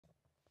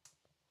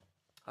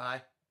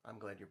Hi, I'm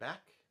glad you're back.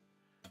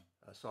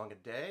 A song a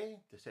day.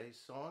 Today's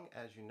song,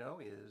 as you know,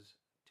 is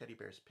Teddy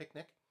Bear's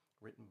Picnic,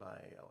 written by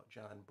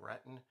John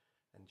Bratton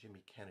and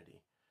Jimmy Kenedy.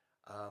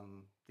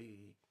 The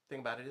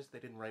thing about it is they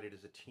didn't write it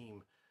as a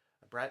team.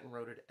 Bratton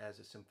wrote it as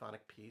a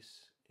symphonic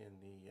piece in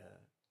the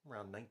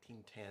around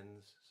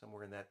 1910s,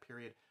 somewhere in that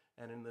period,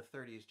 and in the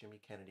 30s, Jimmy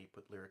Kenedy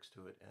put lyrics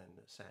to it and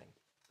sang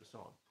the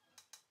song.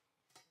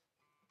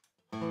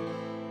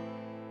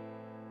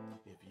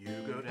 If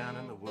you go down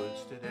in the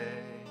woods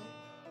today,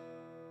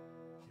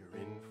 you're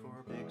in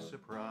for a big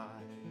surprise.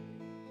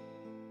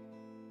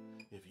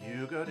 If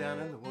you go down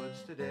in the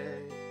woods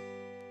today,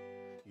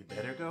 you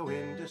better go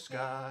in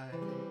disguise.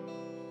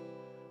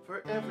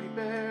 For every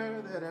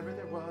bear that ever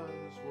there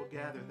was will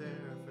gather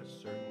there for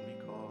certain,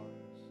 because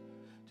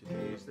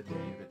today's the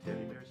day the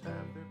teddy bears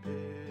have their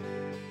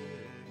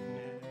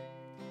picnic.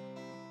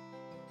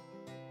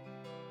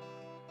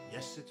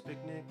 Yes, it's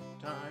picnic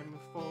time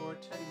for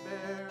teddy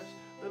bears.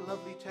 The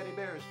lovely teddy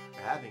bears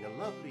are having a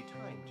lovely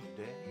time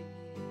today.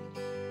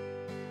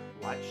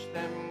 Watch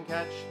them,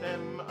 catch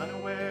them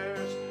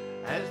unawares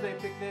as they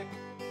picnic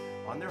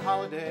on their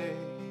holiday.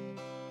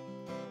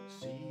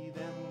 See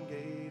them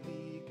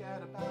gaily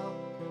gad about.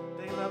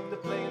 They love to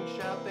play and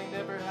shout, they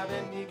never have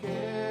any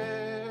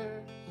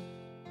cares.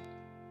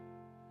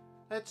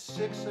 At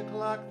 6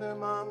 o'clock their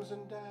moms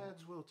and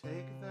dads will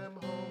take them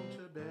home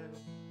to bed,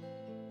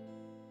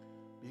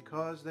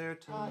 because they're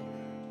tired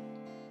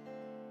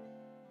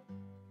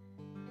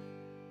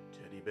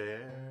teddy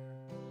bears.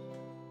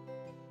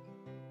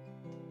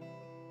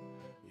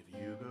 If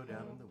you go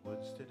down in the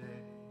woods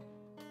today,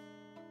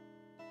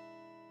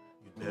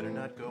 you'd better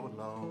not go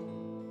alone.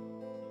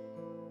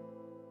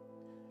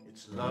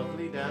 It's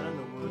lovely down in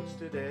the woods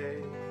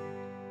today,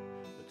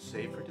 but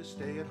safer to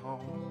stay at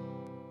home.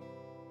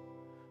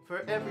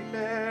 For every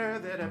bear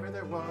that ever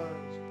there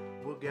was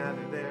will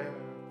gather there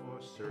for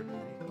certain,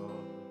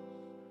 because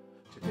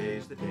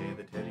today's the day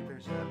the teddy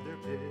bears have their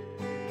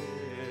picnic.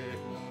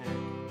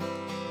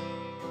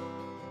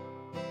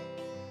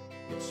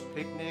 It's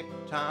picnic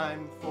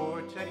time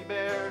for teddy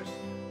bears.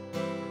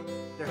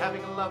 They're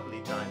having a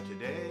lovely time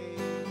today.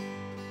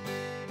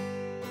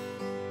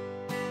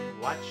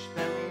 Watch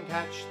them,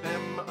 catch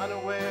them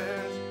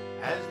unawares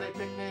as they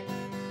picnic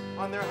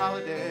on their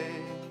holiday.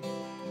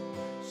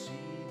 See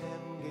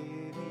them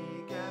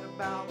gaily gad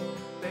about.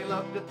 They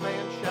love to play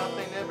and shout,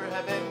 they never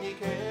have any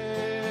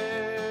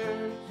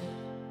cares.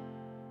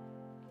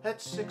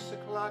 At 6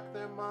 o'clock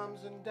their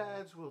moms and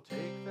dads will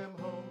take them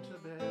home to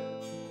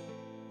bed,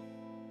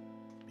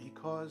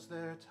 because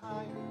they're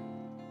tired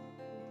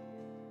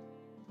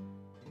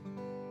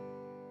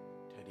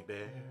teddy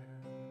bear.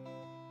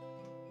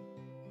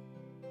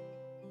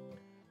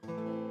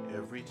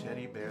 Every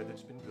teddy bear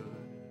that's been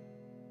good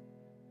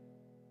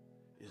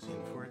is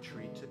in for a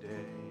treat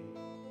today.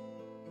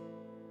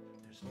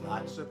 There's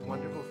lots of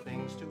wonderful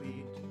things to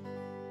eat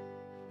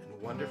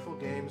and wonderful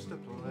games to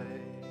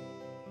play.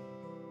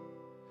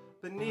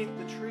 Beneath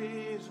the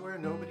trees where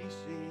nobody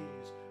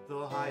sees,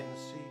 they'll hide and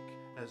seek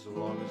as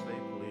long as they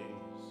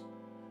please,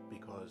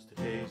 because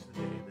today's the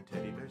day the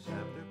teddy bears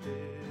have their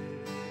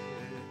picnic.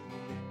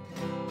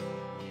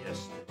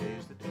 Yes,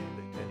 today's the day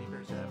the teddy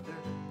bears have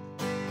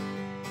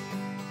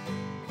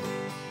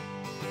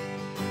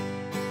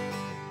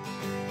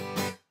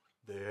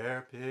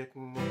their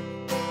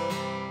picnic. I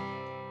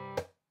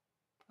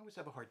always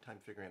have a hard time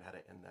figuring out how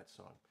to end that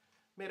song.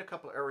 Made a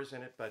couple errors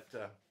in it, but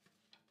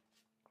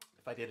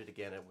if I did it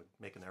again, it would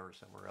make an error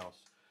somewhere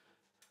else.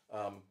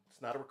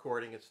 It's not a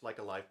recording, it's like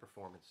a live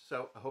performance.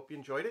 So I hope you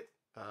enjoyed it.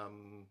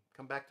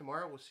 Come back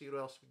tomorrow, we'll see what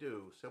else we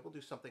do. So we'll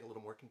do something a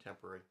little more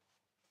contemporary.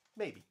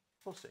 Maybe.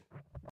 We'll see.